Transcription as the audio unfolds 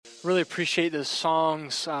Really appreciate those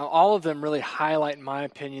songs. All of them really highlight, in my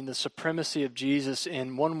opinion, the supremacy of Jesus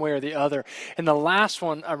in one way or the other. And the last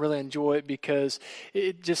one, I really enjoy it because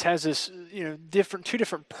it just has this, two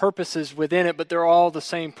different purposes within it, but they're all the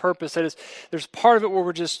same purpose. That is, there's part of it where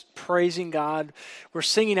we're just praising God. We're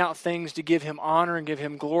singing out things to give Him honor and give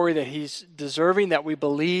Him glory that He's deserving, that we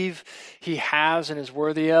believe He has and is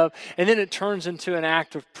worthy of. And then it turns into an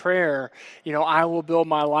act of prayer. I will build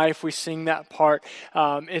my life. We sing that part.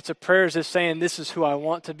 It's a prayer is just saying, this is who I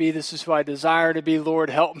want to be. This is who I desire to be. Lord,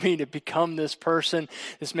 help me to become this person.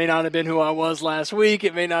 This may not have been who I was last week.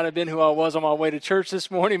 It may not have been who I was on my way to church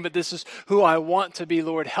this morning, but this is who I want to be.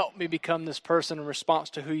 Lord, help me become this person in response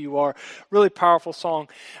to who you are. Really powerful song.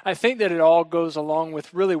 I think that it all goes along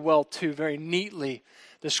with really well, too, very neatly.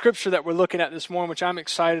 The scripture that we're looking at this morning, which I'm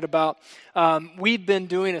excited about, we've been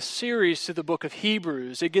doing a series through the book of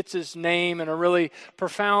Hebrews. It gets its name in a really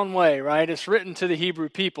profound way, right? It's written to the Hebrew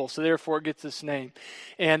people, so therefore it gets its name.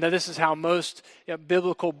 And this is how most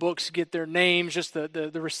biblical books get their names. Just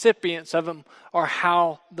the recipients of them are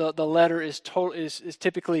how the letter is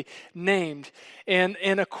typically named. And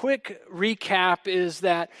a quick recap is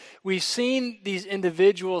that we've seen these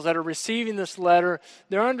individuals that are receiving this letter.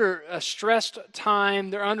 They're under a stressed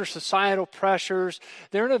time. They're under societal pressures.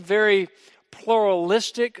 They're in a very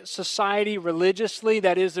pluralistic society religiously.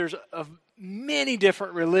 That is, there's many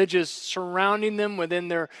different religions surrounding them within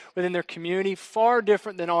their community, far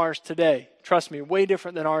different than ours today. Trust me, way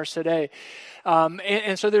different than ours today.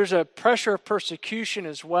 And so there's a pressure of persecution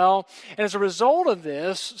as well. And as a result of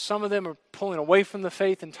this, some of them are pulling away from the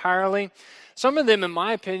faith entirely. Some of them, in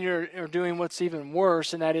my opinion, are doing what's even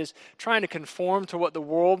worse, and that is trying to conform to what the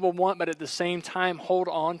world will want, but at the same time hold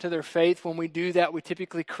on to their faith. When we do that, we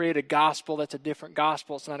typically create a gospel that's a different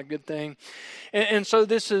gospel. It's not a good thing. And so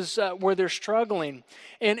this is where they're struggling.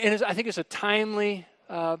 And I think it's a timely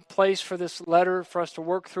place for this letter for us to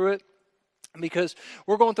work through it, because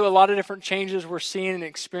we're going through a lot of different changes we're seeing and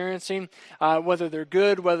experiencing, whether they're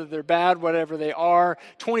good, whether they're bad, whatever they are.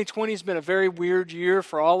 2020 has been a very weird year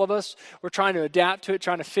for all of us. We're trying to adapt to it,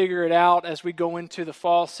 trying to figure it out as we go into the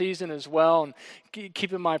fall season as well. And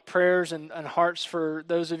keeping my prayers and hearts for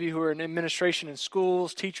those of you who are in administration in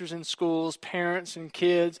schools, teachers in schools, parents and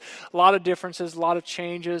kids. A lot of differences, a lot of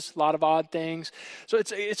changes, a lot of odd things. So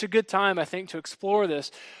it's a good time, I think, to explore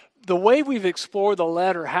this. The way we've explored the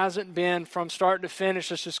letter hasn't been from start to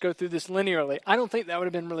finish, let's just go through this linearly. I don't think that would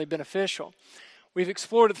have been really beneficial. We've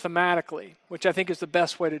explored it thematically, which I think is the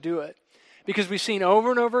best way to do it. Because we've seen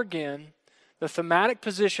over and over again, the thematic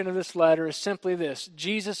position of this letter is simply this: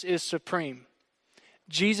 Jesus is supreme.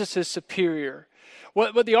 Jesus is superior.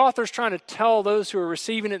 What the author is trying to tell those who are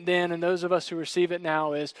receiving it then and those of us who receive it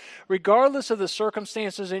now is, regardless of the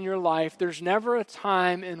circumstances in your life, there's never a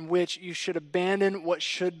time in which you should abandon what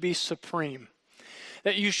should be supreme.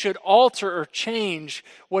 That you should alter or change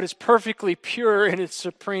what is perfectly pure in its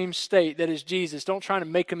supreme state, that is Jesus. Don't try to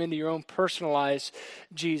make him into your own personalized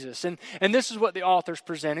Jesus. And this is what the author's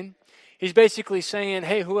presenting. He's basically saying,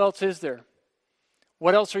 hey, who else is there?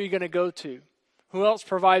 What else are you going to go to? Who else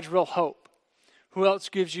provides real hope? Who else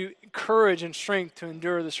gives you courage and strength to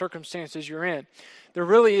endure the circumstances you're in? There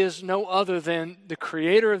really is no other than the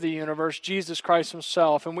creator of the universe, Jesus Christ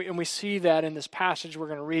himself. And we see that in this passage we're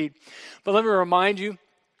going to read. But let me remind you,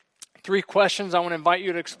 3 questions I want to invite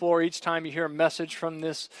you to explore each time you hear a message from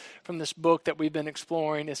this book that we've been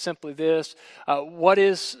exploring is simply this. What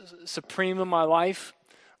is supreme in my life?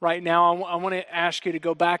 Right now, I want to ask you to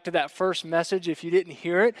go back to that first message. If you didn't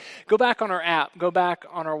hear it, go back on our app, go back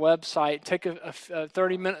on our website, take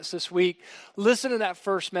 30 minutes this week, listen to that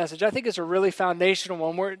first message. I think it's a really foundational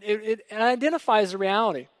one where it identifies the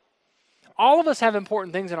reality. All of us have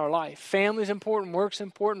important things in our life. Family's important, work's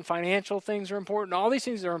important, financial things are important. All these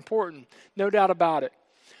things are important, no doubt about it.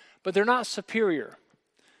 But they're not superior.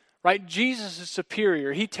 Right? Jesus is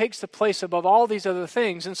superior. He takes the place above all these other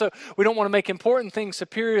things. And so we don't want to make important things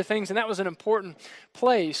superior things. And that was an important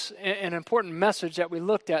place, an important message that we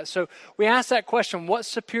looked at. So we asked that question, what's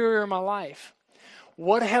superior in my life?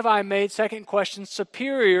 What have I made, second question,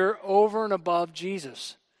 superior over and above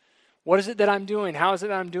Jesus? What is it that I'm doing? How is it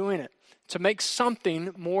that I'm doing it? To make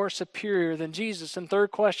something more superior than Jesus. And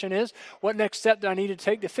third question is, what next step do I need to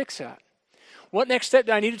take to fix that? What next step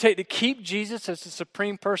do I need to take to keep Jesus as the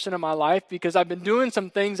supreme person in my life? Because I've been doing some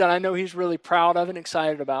things that I know he's really proud of and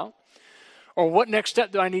excited about. Or what next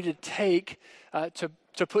step do I need to take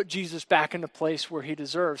to put Jesus back in the place where he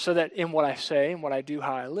deserves, so that in what I say and what I do,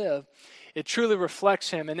 how I live, it truly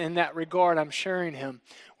reflects him. And in that regard, I'm sharing him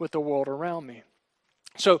with the world around me.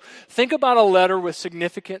 So think about a letter with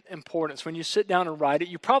significant importance. When you sit down and write it,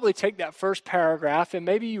 you probably take that first paragraph and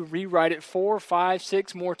maybe you rewrite it 4, 5,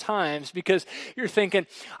 6 more times because you're thinking,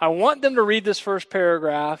 I want them to read this first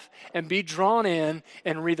paragraph and be drawn in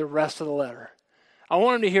and read the rest of the letter. I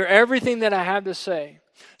want them to hear everything that I have to say.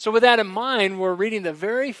 So with that in mind, we're reading the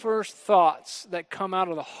very first thoughts that come out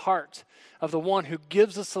of the heart of the one who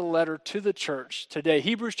gives us the letter to the church today.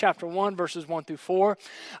 Hebrews chapter 1, verses 1 through 4.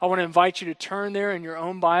 I want to invite you to turn there in your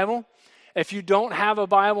own Bible. If you don't have a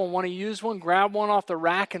Bible and want to use one, grab one off the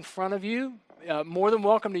rack in front of you. More than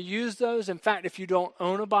welcome to use those. In fact, if you don't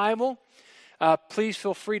own a Bible, please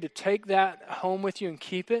feel free to take that home with you and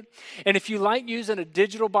keep it. And if you like using a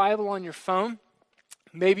digital Bible on your phone,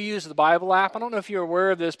 maybe use the Bible app. I don't know if you're aware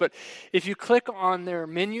of this, but if you click on their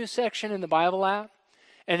menu section in the Bible app,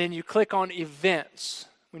 and then you click on events.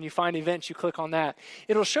 When you find events, you click on that.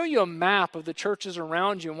 It'll show you a map of the churches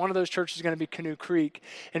around you, and one of those churches is going to be Canoe Creek.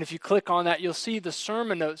 And if you click on that, you'll see the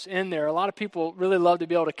sermon notes in there. A lot of people really love to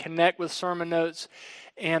be able to connect with sermon notes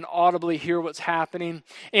and audibly hear what's happening.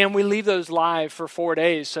 And we leave those live for 4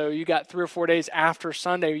 days. So you got 3 or 4 days after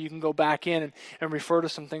Sunday, you can go back in and refer to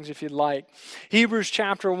some things if you'd like. Hebrews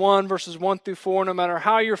chapter 1, verses 1 through 4, no matter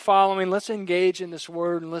how you're following, let's engage in this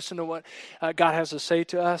word and listen to what God has to say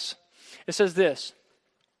to us. It says this: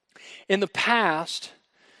 in the past,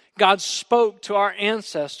 God spoke to our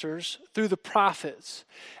ancestors through the prophets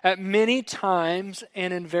at many times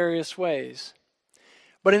and in various ways.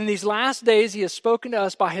 But in these last days, he has spoken to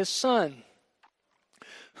us by his Son,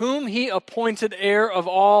 whom he appointed heir of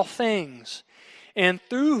all things, and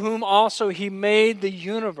through whom also he made the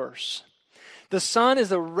universe. The Son is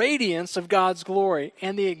the radiance of God's glory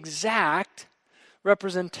and the exact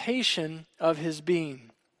representation of his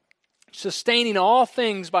being, sustaining all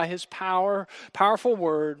things by his powerful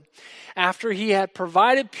word. After he had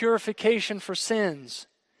provided purification for sins,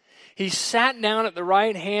 he sat down at the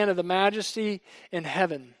right hand of the Majesty in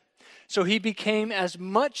heaven. So he became as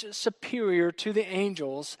much superior to the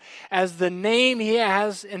angels as the name he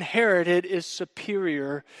has inherited is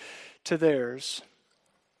superior to theirs.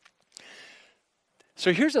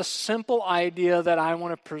 So here's a simple idea that I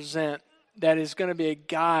want to present that is going to be a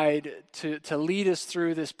guide to lead us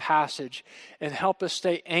through this passage and help us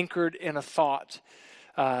stay anchored in a thought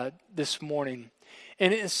this morning.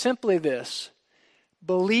 And it's simply this: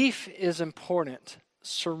 belief is important,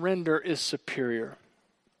 surrender is superior.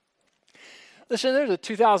 Listen, there's a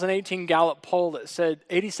 2018 Gallup poll that said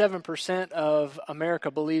 87% of America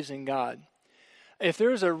believes in God. If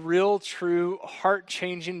there's a real, true,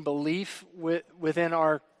 heart-changing belief within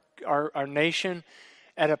our nation,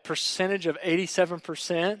 at a percentage of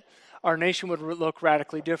 87%, our nation would look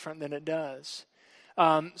radically different than it does.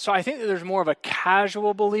 So I think that there's more of a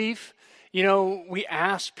casual belief. You know, we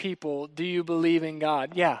ask people, do you believe in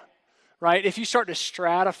God? Yeah, right? If you start to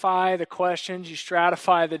stratify the questions, you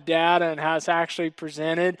stratify the data and how it's actually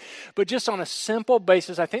presented. But just on a simple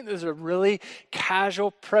basis, I think there's a really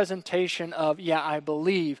casual presentation of, yeah, I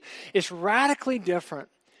believe. It's radically different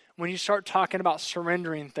when you start talking about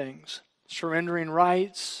surrendering things. Surrendering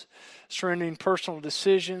rights, surrendering personal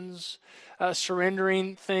decisions,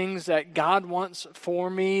 surrendering things that God wants for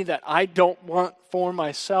me that I don't want for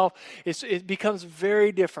myself. It becomes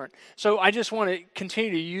very different. So I just want to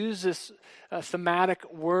continue to use this thematic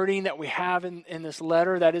wording that we have in this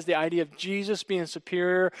letter. That is the idea of Jesus being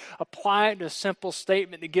superior. Apply it to a simple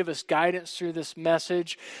statement to give us guidance through this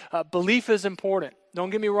message. Belief is important. Don't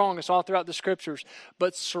get me wrong, it's all throughout the scriptures.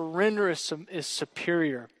 But surrender is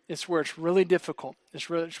superior. It's where it's really difficult. It's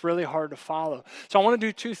really hard to follow. So I want to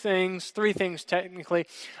do 3 things technically.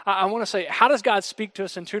 I want to say, how does God speak to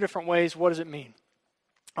us in 2 different ways? What does it mean?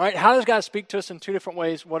 All right, how does God speak to us in 2 different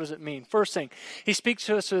ways? What does it mean? First thing, he speaks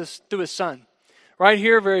to us through his Son. Right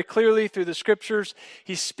here, very clearly through the scriptures,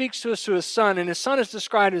 he speaks to us through his Son, and his Son is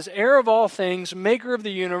described as heir of all things, maker of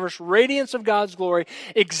the universe, radiance of God's glory,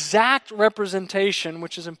 exact representation,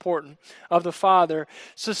 which is important, of the Father,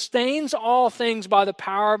 sustains all things by the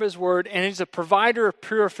power of his word, and he's a provider of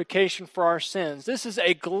purification for our sins. This is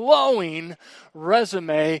a glowing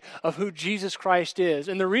resume of who Jesus Christ is,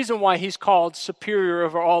 and the reason why he's called superior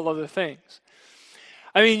over all other things.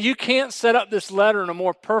 I mean, you can't set up this letter in a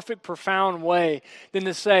more perfect, profound way than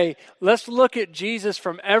to say, let's look at Jesus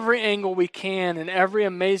from every angle we can in every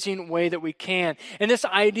amazing way that we can. And this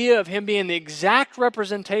idea of him being the exact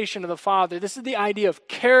representation of the Father, this is the idea of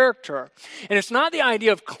character. And it's not the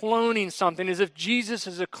idea of cloning something as if Jesus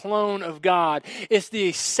is a clone of God. It's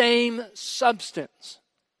the same substance.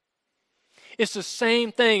 It's the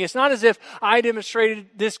same thing. It's not as if I demonstrated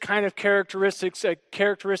this kind of characteristics, a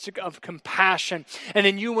characteristic of compassion, and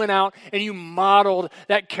then you went out and you modeled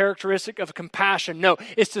that characteristic of compassion. No,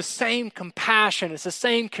 it's the same compassion. It's the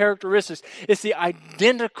same characteristics. It's the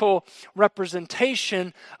identical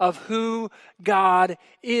representation of who God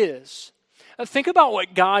is. Think about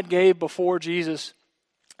what God gave before Jesus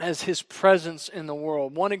as his presence in the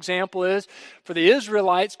world. One example is for the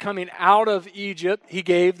Israelites coming out of Egypt, he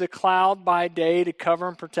gave the cloud by day to cover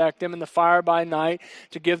and protect them, and the fire by night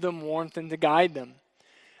to give them warmth and to guide them.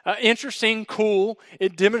 Interesting, cool.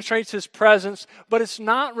 It demonstrates his presence, but it's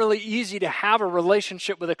not really easy to have a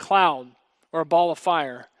relationship with a cloud or a ball of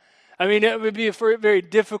fire. I mean, it would be a very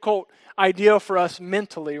difficult idea for us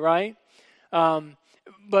mentally, right?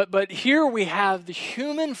 But here we have the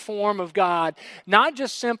human form of God, not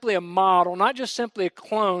just simply a model, not just simply a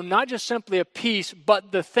clone, not just simply a piece,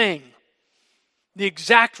 but the thing, the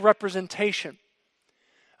exact representation.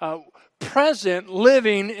 Present,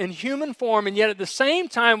 living in human form, and yet at the same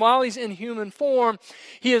time, while he's in human form,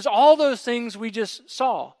 he is all those things we just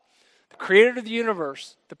saw. The creator of the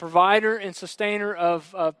universe, the provider and sustainer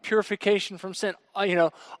of purification from sin,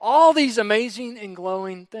 all these amazing and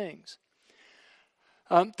glowing things.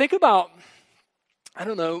 Think about, I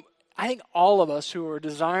think all of us who are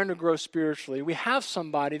desiring to grow spiritually, we have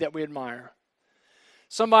somebody that we admire.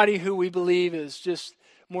 Somebody who we believe is just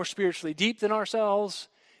more spiritually deep than ourselves,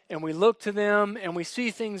 and we look to them and we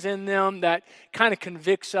see things in them that kind of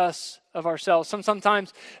convicts us of ourselves.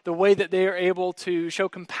 Sometimes the way that they are able to show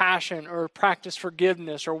compassion or practice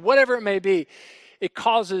forgiveness or whatever it may be, it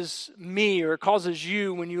causes me or it causes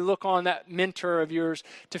you, when you look on that mentor of yours,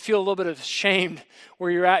 to feel a little bit ashamed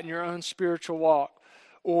where you're at in your own spiritual walk,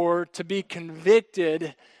 or to be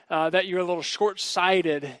convicted that you're a little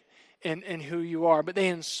short-sighted in who you are. But they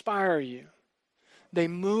inspire you. They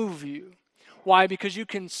move you. Why? Because you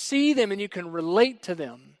can see them and you can relate to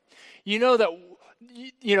them. You know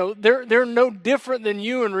that they're no different than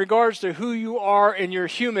you in regards to who you are in your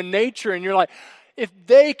human nature, and you're like, if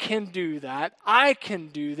they can do that, I can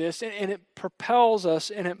do this, and it propels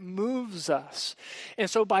us and it moves us. And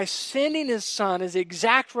so by sending his son as the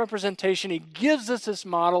exact representation, he gives us this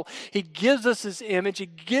model, he gives us this image, he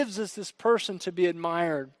gives us this person to be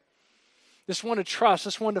admired, this one to trust,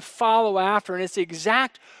 this one to follow after, and it's the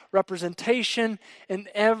exact representation in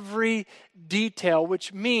every detail,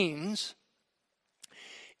 which means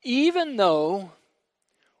even though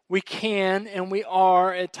we can and we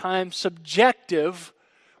are at times subjective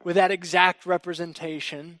with that exact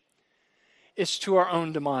representation, it's to our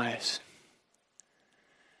own demise.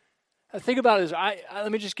 Think about it.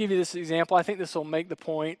 Let me just give you this example. I think this will make the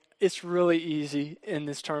point. It's really easy in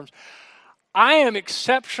these terms. I am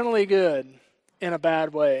exceptionally good in a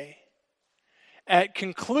bad way at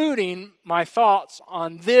concluding my thoughts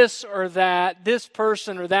on this or that, this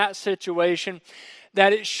person or that situation,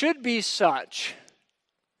 that it should be such.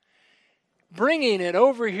 Bringing it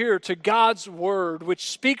over here to God's Word,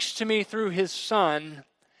 which speaks to me through His Son,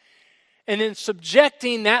 and then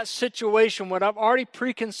subjecting that situation, what I've already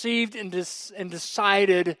preconceived and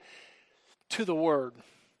decided, to the Word.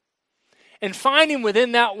 And finding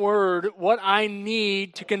within that Word what I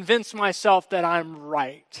need to convince myself that I'm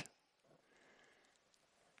right.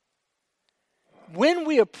 When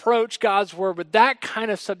we approach God's Word with that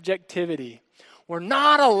kind of subjectivity, we're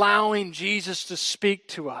not allowing Jesus to speak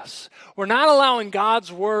to us. We're not allowing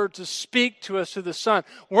God's Word to speak to us through the Son.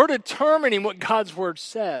 We're determining what God's Word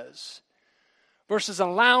says versus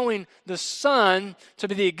allowing the Son to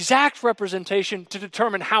be the exact representation to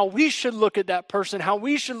determine how we should look at that person, how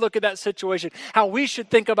we should look at that situation, how we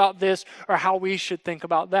should think about this or how we should think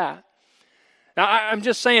about that. Now, I'm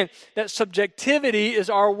just saying that subjectivity is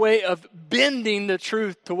our way of bending the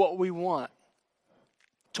truth to what we want,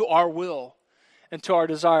 to our will, and to our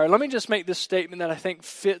desire. Let me just make this statement that I think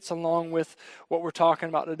fits along with what we're talking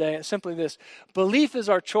about today. It's simply this: belief is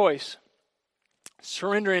our choice.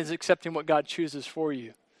 Surrendering is accepting what God chooses for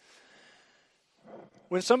you.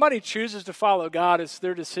 When somebody chooses to follow God, it's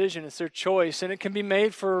their decision, it's their choice, and it can be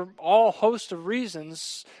made for all host of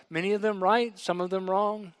reasons, many of them right, some of them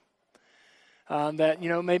wrong.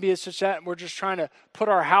 Maybe it's just that we're just trying to put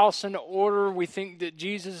our house into order. We think that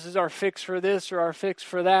Jesus is our fix for this or our fix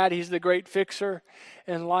for that. He's the great fixer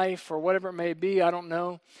in life or whatever it may be. I don't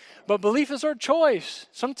know. But belief is our choice.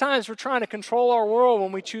 Sometimes we're trying to control our world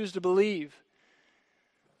when we choose to believe.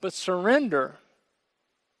 But surrender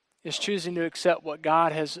is choosing to accept what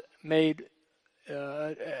God has made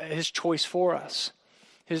His choice for us.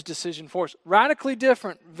 his decision for us. Radically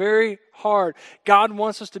different, very hard. God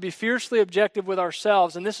wants us to be fiercely objective with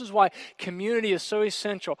ourselves, and this is why community is so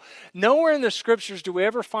essential. Nowhere in the scriptures do we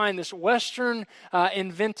ever find this Western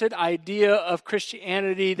invented idea of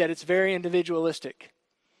Christianity that it's very individualistic.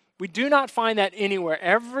 We do not find that anywhere.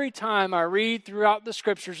 Every time I read throughout the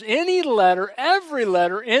scriptures, any letter, every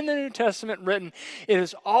letter in the New Testament written, it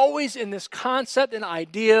is always in this concept and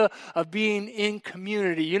idea of being in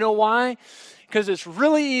community. You know why? Because it's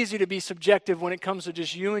really easy to be subjective when it comes to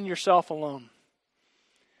just you and yourself alone.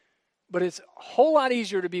 But it's a whole lot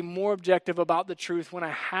easier to be more objective about the truth when I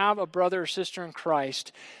have a brother or sister in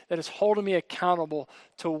Christ that is holding me accountable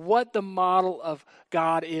to what the model of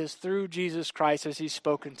God is through Jesus Christ as he's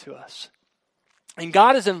spoken to us. And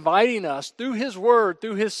God is inviting us through his word,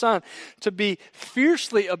 through his son, to be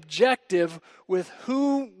fiercely objective with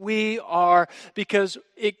who we are, because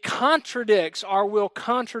it contradicts, our will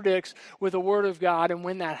contradicts with the word of God. And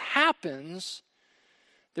when that happens,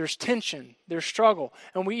 there's tension, there's struggle.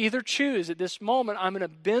 And we either choose at this moment, I'm going to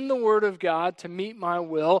bend the word of God to meet my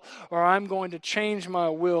will, or I'm going to change my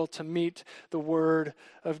will to meet the word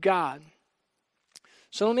of God.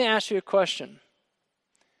 So let me ask you a question.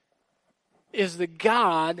 Is the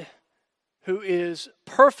God who is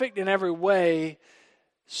perfect in every way,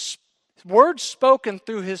 words spoken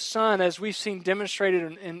through his son, as we've seen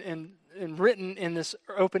demonstrated and written in this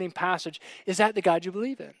opening passage, is that the God you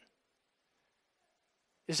believe in?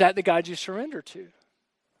 Is that the God you surrender to?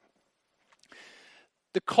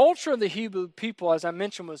 The culture of the Hebrew people, as I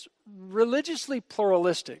mentioned, was religiously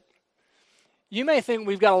pluralistic. You may think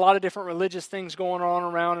we've got a lot of different religious things going on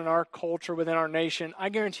around in our culture, within our nation. I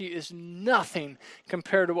guarantee you it's nothing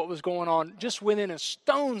compared to what was going on just within a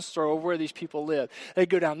stone's throw of where these people live. They'd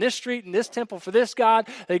go down this street and this temple for this God.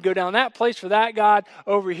 They'd go down that place for that God,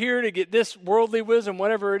 over here to get this worldly wisdom,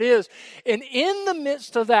 whatever it is. And in the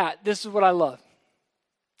midst of that, this is what I love.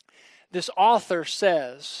 This author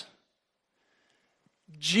says,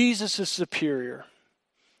 Jesus is superior.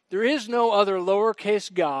 There is no other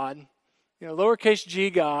lowercase God, lowercase g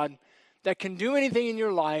God, that can do anything in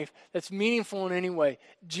your life that's meaningful in any way.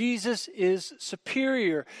 Jesus is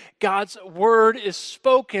superior. God's word is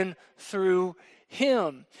spoken through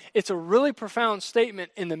him. It's a really profound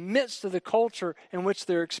statement in the midst of the culture in which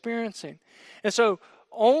they're experiencing. And so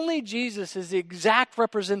only Jesus is the exact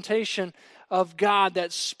representation of God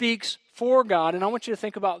that speaks for God. And I want you to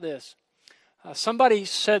think about this. Somebody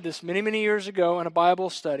said this many, many years ago in a Bible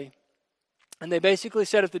study. And they basically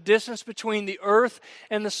said if the distance between the earth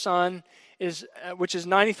and the sun, which is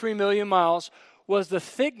 93 million miles, was the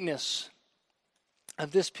thickness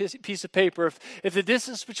of this piece of paper, if the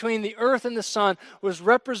distance between the earth and the sun was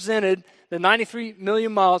represented, the 93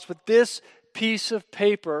 million miles, with this piece of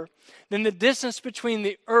paper, then the distance between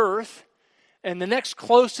the earth and the next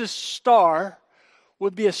closest star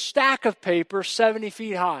would be a stack of paper 70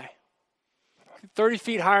 feet high, 30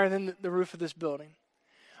 feet higher than the roof of this building.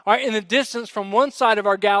 All right, and the distance from one side of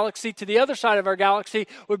our galaxy to the other side of our galaxy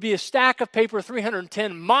would be a stack of paper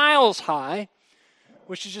 310 miles high,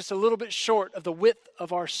 which is just a little bit short of the width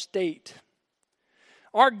of our state.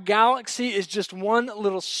 Our galaxy is just one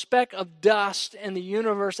little speck of dust in the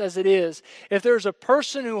universe as it is. If there's a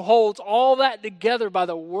person who holds all that together by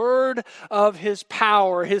the word of his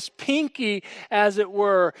power, his pinky as it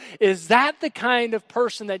were, is that the kind of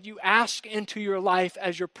person that you ask into your life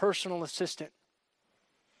as your personal assistant?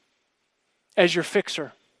 As your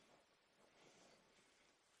fixer?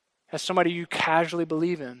 As somebody you casually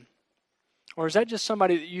believe in? Or is that just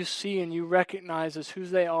somebody that you see and you recognize as who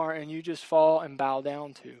they are and you just fall and bow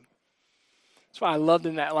down to? That's why I loved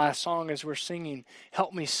in that last song as we're singing,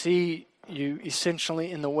 help me see you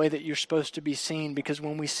essentially in the way that you're supposed to be seen. Because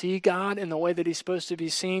when we see God in the way that he's supposed to be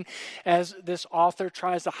seen, as this author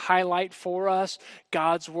tries to highlight for us,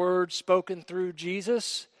 God's word spoken through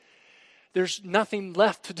Jesus, there's nothing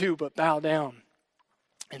left to do but bow down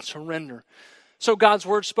and surrender. So God's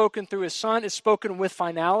word spoken through his son is spoken with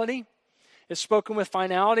finality. It's spoken with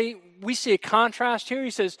finality. We see a contrast here.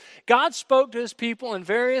 He says, God spoke to his people in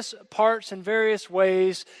various parts and various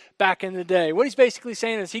ways back in the day. What he's basically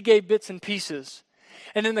saying is he gave bits and pieces.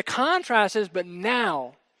 And then the contrast is, but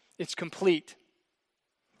now it's complete.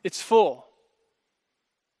 It's full.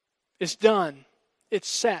 It's done. It's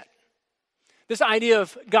set. This idea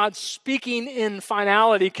of God speaking in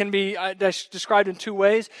finality can be described in two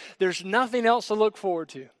ways. There's nothing else to look forward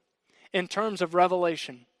to in terms of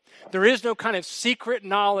revelation. There is no kind of secret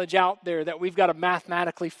knowledge out there that we've got to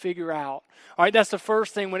mathematically figure out. All right, that's the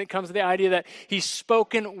first thing when it comes to the idea that he's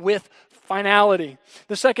spoken with finality.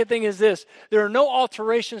 The second thing is this: there are no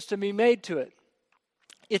alterations to be made to it.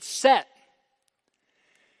 It's set.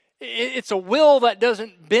 It's a will that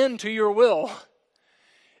doesn't bend to your will.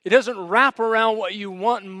 It doesn't wrap around what you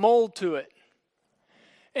want and mold to it.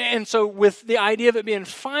 And so with the idea of it being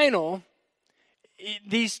final,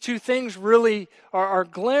 these two things really are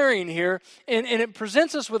glaring here, and it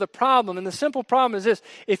presents us with a problem. And the simple problem is this: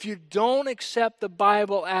 if you don't accept the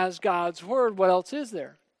Bible as God's word, what else is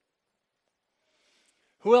there?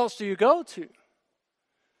 Who else do you go to?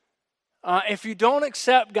 If you don't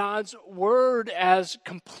accept God's word as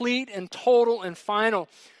complete and total and final,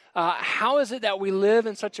 how is it that we live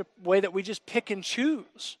in such a way that we just pick and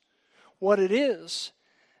choose what it is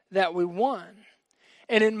that we want?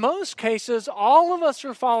 And in most cases, all of us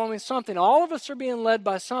are following something. All of us are being led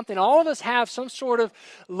by something. All of us have some sort of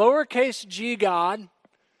lowercase g God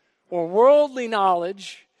or worldly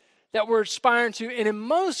knowledge that we're aspiring to. And in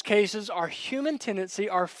most cases, our human tendency,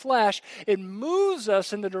 our flesh, it moves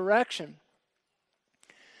us in the direction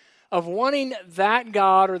of wanting that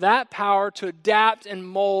God or that power to adapt and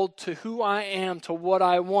mold to who I am, to what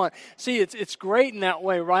I want. See, it's great in that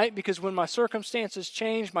way, right? Because when my circumstances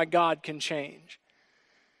change, my God can change.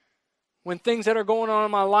 When things that are going on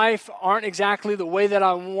in my life aren't exactly the way that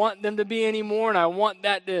I want them to be anymore, and I want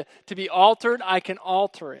that to be altered, I can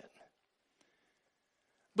alter it.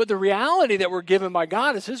 But the reality that we're given by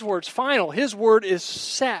God is His word's final. His word is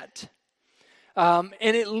set. And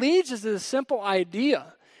it leads us to the simple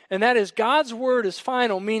idea, and that is God's word is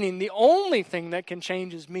final, meaning the only thing that can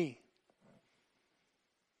change is me.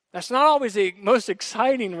 That's not always the most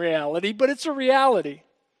exciting reality, but it's a reality.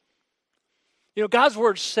 You know, God's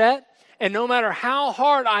word's set, and no matter how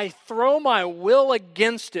hard I throw my will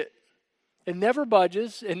against it, it never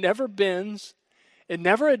budges, it never bends, it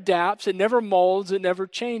never adapts, it never molds, it never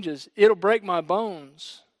changes. It'll break my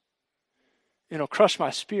bones. It'll crush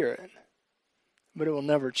my spirit, but it will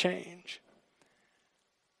never change.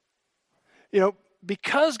 You know,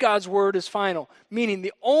 because God's word is final, meaning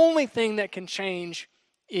the only thing that can change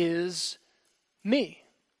is me.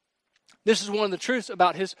 This is one of the truths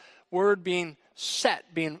about His word being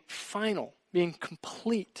set, being final, being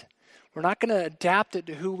complete. We're not going to adapt it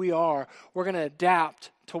to who we are. We're going to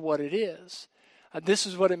adapt to what it is. This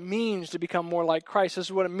is what it means to become more like Christ. This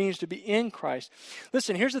is what it means to be in Christ.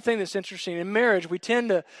 Listen, here's the thing that's interesting. In marriage, we tend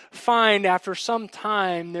to find after some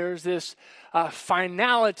time there's this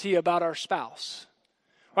finality about our spouse.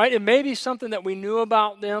 Right? It may be something that we knew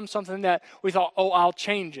about them, something that we thought, oh, I'll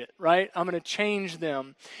change it, right? I'm going to change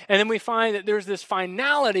them. And then we find that there's this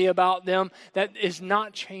finality about them that is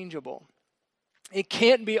not changeable. It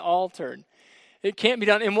can't be altered. It can't be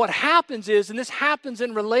done. And what happens is, and this happens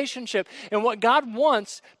in relationship, and what God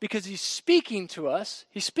wants, because He's speaking to us,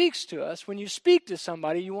 He speaks to us. When you speak to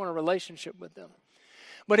somebody, you want a relationship with them.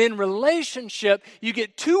 But in relationship, you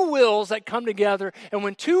get two wills that come together, and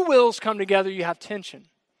when two wills come together, you have tension.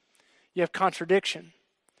 You have contradiction.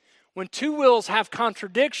 When two wills have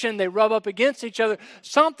contradiction, they rub up against each other.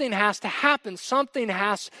 Something has to happen. Something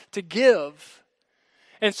has to give.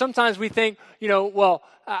 And sometimes we think,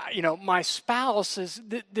 my spouse is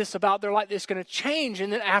this about their life. It's going to change.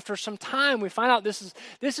 And then after some time, we find out this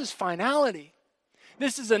is finality.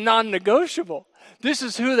 This is a non-negotiable. This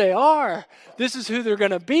is who they are. This is who they're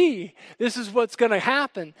going to be. This is what's going to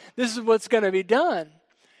happen. This is what's going to be done.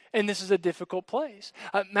 And this is a difficult place.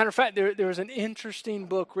 Matter of fact, there was an interesting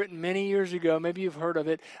book written many years ago. Maybe you've heard of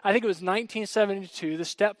it. I think it was 1972, The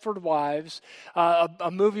Stepford Wives.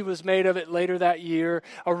 A movie was made of it later that year.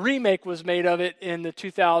 A remake was made of it in the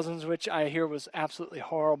 2000s, which I hear was absolutely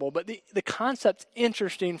horrible. But the concept's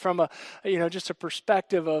interesting from just a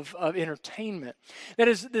perspective of entertainment. That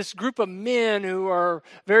is, this group of men who are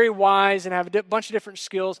very wise and have a bunch of different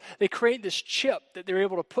skills, they create this chip that they're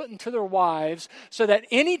able to put into their wives so that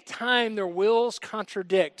any time their wills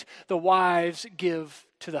contradict, the wives give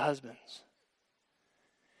to the husbands.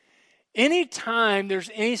 Anytime there's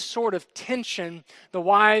any sort of tension, the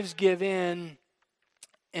wives give in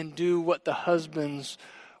and do what the husbands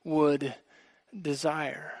would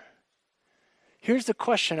desire. Here's the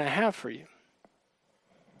question I have for you.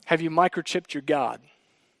 Have you microchipped your God?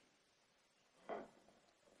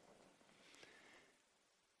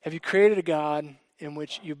 Have you created a God in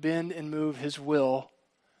which you bend and move His will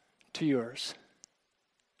to yours?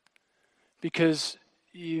 Because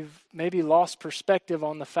you've maybe lost perspective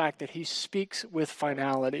on the fact that He speaks with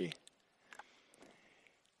finality.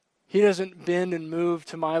 He doesn't bend and move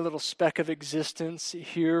to my little speck of existence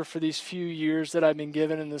here for these few years that I've been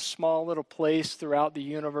given in this small little place throughout the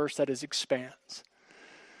universe that is expanse.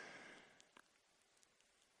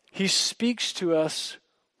 He speaks to us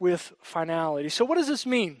with finality. So what does this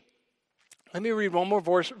mean? Let me read one more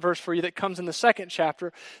verse for you that comes in the second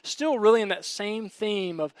chapter, still really in that same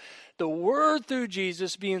theme of the word through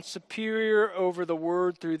Jesus being superior over the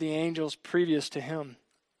word through the angels previous to him.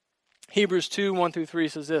 Hebrews 2, 1 through 3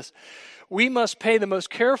 says this, "We must pay the most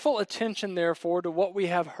careful attention, therefore, to what we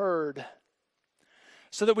have heard,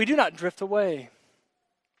 so that we do not drift away.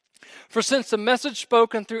 For since the message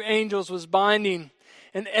spoken through angels was binding,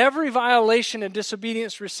 and every violation and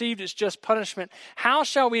disobedience received its just punishment, how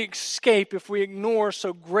shall we escape if we ignore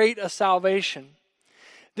so great a salvation?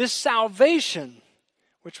 This salvation,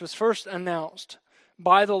 which was first announced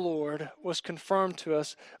by the Lord, was confirmed to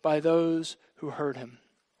us by those who heard him."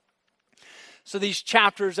 So these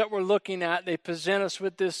chapters that we're looking at, they present us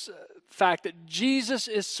with this fact that Jesus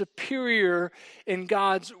is superior in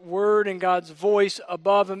God's word and God's voice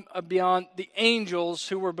above and beyond the angels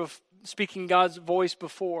who were speaking God's voice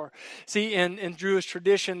before. See, in Jewish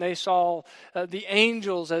tradition, they saw the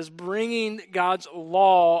angels as bringing God's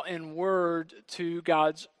law and word to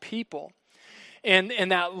God's people.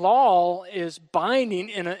 And that law is binding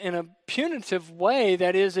in a punitive way.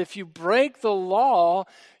 That is, if you break the law,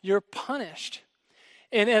 you're punished.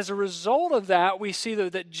 And as a result of that, we see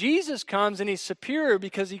that Jesus comes and he's superior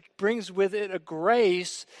because he brings with it a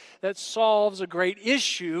grace that solves a great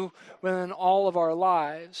issue within all of our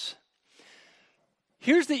lives.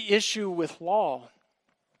 Here's the issue with law,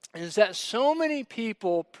 is that so many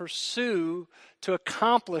people pursue to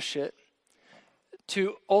accomplish it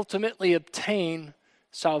to ultimately obtain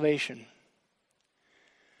salvation.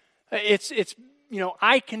 It's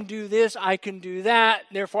I can do this, I can do that,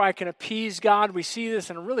 therefore I can appease God. We see this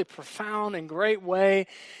in a really profound and great way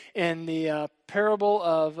in the parable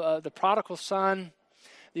of the prodigal son.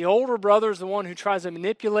 The older brother is the one who tries to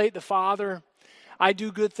manipulate the father. I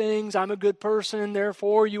do good things, I'm a good person,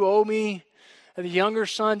 therefore you owe me. And the younger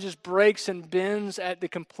son just breaks and bends at the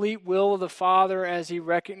complete will of the father as he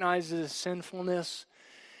recognizes his sinfulness.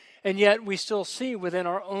 And yet we still see within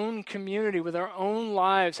our own community, with our own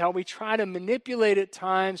lives, how we try to manipulate at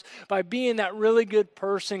times by being that really good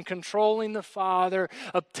person, controlling the Father,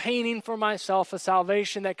 obtaining for myself a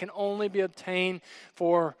salvation that can only be obtained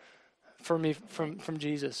for me from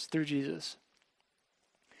Jesus, through Jesus.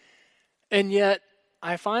 And yet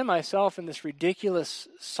I find myself in this ridiculous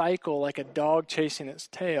cycle like a dog chasing its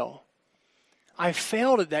tail. I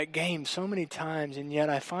failed at that game so many times, and yet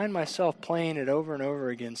I find myself playing it over and over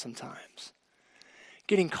again sometimes.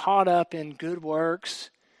 Getting caught up in good works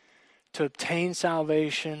to obtain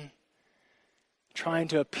salvation, trying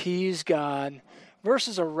to appease God,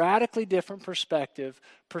 versus a radically different perspective,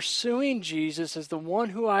 pursuing Jesus as the one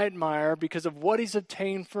who I admire because of what he's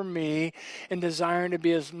obtained for me and desiring to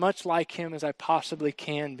be as much like him as I possibly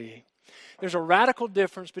can be. There's a radical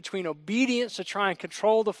difference between obedience to try and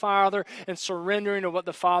control the Father and surrendering to what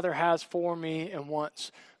the Father has for me and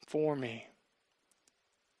wants for me.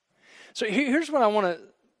 So here's what I want to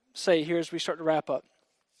say here as we start to wrap up.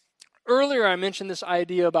 Earlier I mentioned this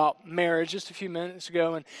idea about marriage just a few minutes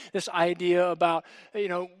ago, and this idea about,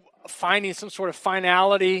 finding some sort of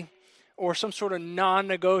finality or some sort of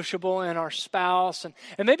non-negotiable in our spouse. And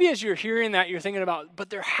maybe as you're hearing that, you're thinking about, but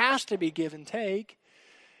there has to be give and take.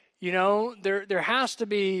 There has to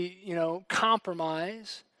be,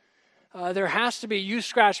 compromise. There has to be, you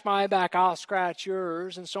scratch my back, I'll scratch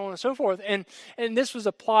yours, and so on and so forth. And this was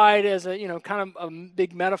applied as a, kind of a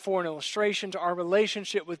big metaphor and illustration to our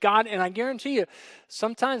relationship with God. And I guarantee you,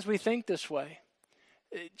 sometimes we think this way.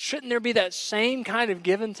 Shouldn't there be that same kind of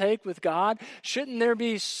give and take with God? Shouldn't there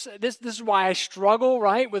be, this is why I struggle,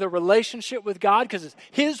 right, with a relationship with God, because it's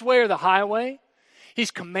his way or the highway.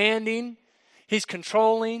 He's commanding. He's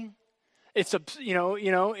controlling. It's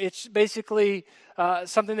it's basically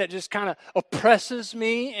something that just kind of oppresses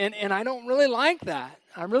me, and I don't really like that.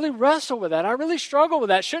 I really wrestle with that. I really struggle with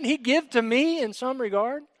that. Shouldn't he give to me in some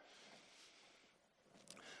regard?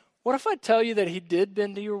 What if I tell you that he did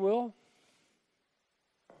bend to your will?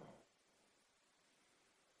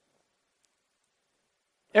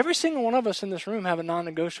 Every single one of us in this room have a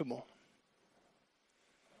non-negotiable.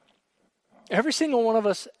 Every single one of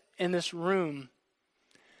us in this room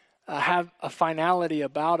have a finality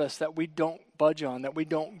about us that we don't budge on, that we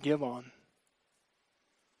don't give on.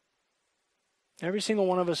 Every single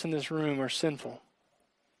one of us in this room are sinful.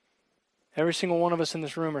 Every single one of us in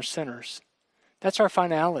this room are sinners. That's our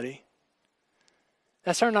finality.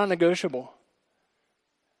 That's our non-negotiable.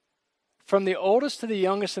 From the oldest to the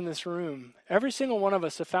youngest in this room, every single one of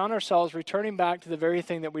us have found ourselves returning back to the very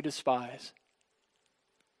thing that we despise.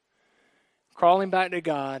 Crawling back to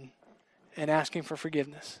God and asking for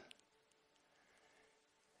forgiveness.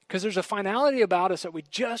 Because there's a finality about us that we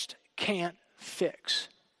just can't fix.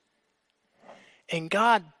 And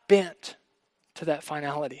God bent to that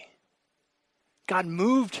finality. God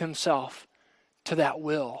moved himself to that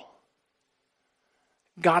will.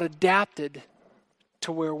 God adapted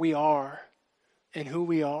to where we are and who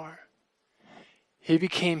we are. He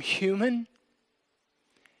became human.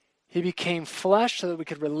 He became flesh so that we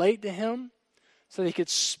could relate to him, so that he could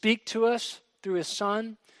speak to us through his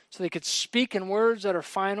Son, so that he could speak in words that are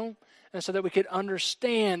final, and so that we could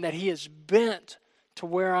understand that he is bent to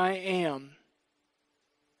where I am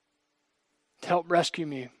to help rescue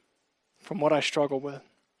me from what I struggle with.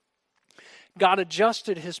 God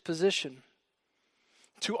adjusted his position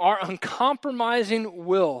to our uncompromising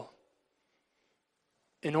will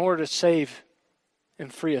in order to save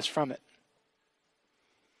and free us from it.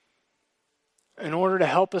 In order to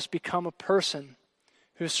help us become a person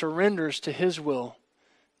who surrenders to his will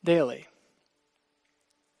daily.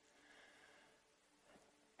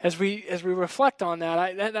 As we reflect on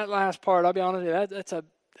that, that last part, I'll be honest with you,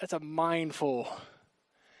 that's a mindful.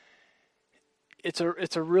 It's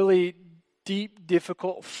a really deep,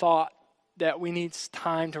 difficult thought that we need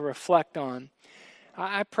time to reflect on.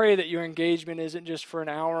 I pray that your engagement isn't just for an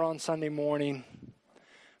hour on Sunday morning,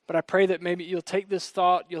 but I pray that maybe you'll take this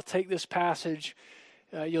thought, you'll take this passage,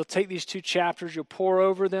 you'll take these 2 chapters, you'll pore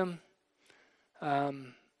over them.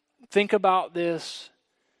 Think about this.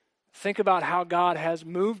 Think about how God has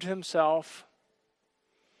moved himself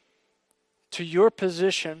to your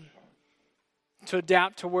position, to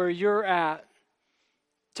adapt to where you're at,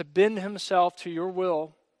 to bend himself to your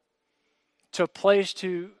will, to a place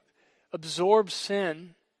to absorb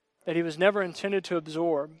sin that he was never intended to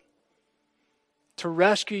absorb, to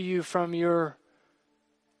rescue you from your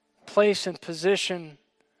place and position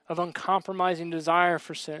of uncompromising desire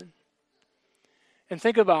for sin. And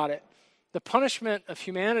think about it. The punishment of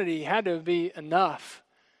humanity had to be enough.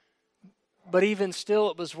 But even still,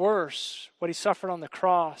 it was worse what he suffered on the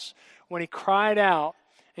cross when he cried out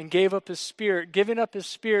and gave up his spirit, giving up his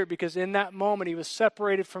spirit because in that moment he was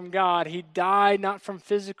separated from God. He died not from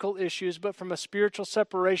physical issues, but from a spiritual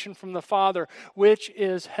separation from the Father, which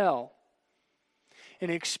is hell. And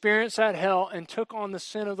he experienced that hell and took on the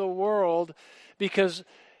sin of the world because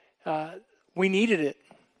we needed it.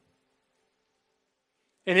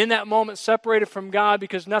 And in that moment, separated from God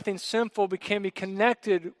because nothing sinful can be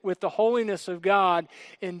connected with the holiness of God,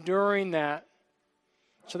 enduring that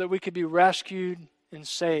so that we could be rescued and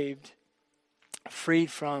saved,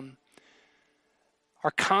 freed from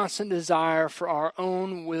our constant desire for our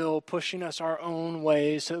own will, pushing us our own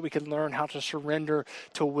ways so that we could learn how to surrender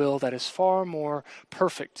to a will that is far more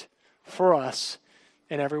perfect for us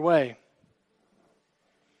in every way.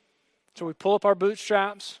 So we pull up our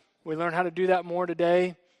bootstraps. We learn how to do that more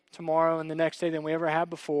today, tomorrow, and the next day than we ever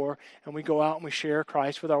have before, and we go out and we share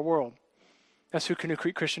Christ with our world. That's who Canoe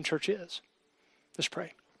Creek Christian Church is. Let's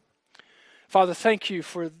pray. Father, thank you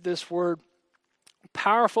for this word,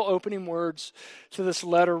 powerful opening words to this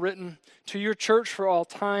letter written to your church for all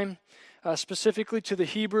time, specifically to the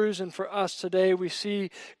Hebrews, and for us today we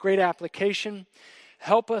see great application.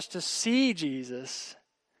 Help us to see Jesus,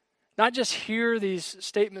 not just hear these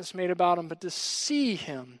statements made about him, but to see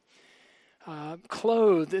him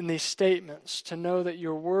clothed in these statements, to know that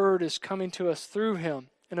your word is coming to us through him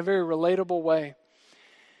in a very relatable way,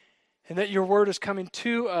 and that your word is coming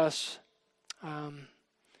to us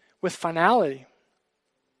with finality,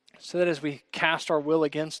 so that as we cast our will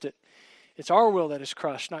against it, it's our will that is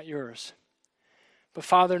crushed, not yours. But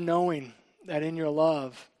Father, knowing that in your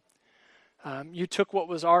love, you took what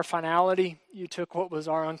was our finality, you took what was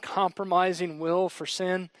our uncompromising will for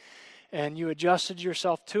sin, and you adjusted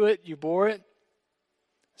yourself to it, you bore it,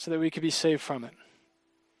 so that we could be saved from it.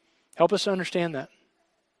 Help us to understand that.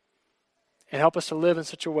 And help us to live in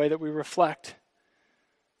such a way that we reflect.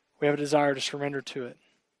 We have a desire to surrender to it.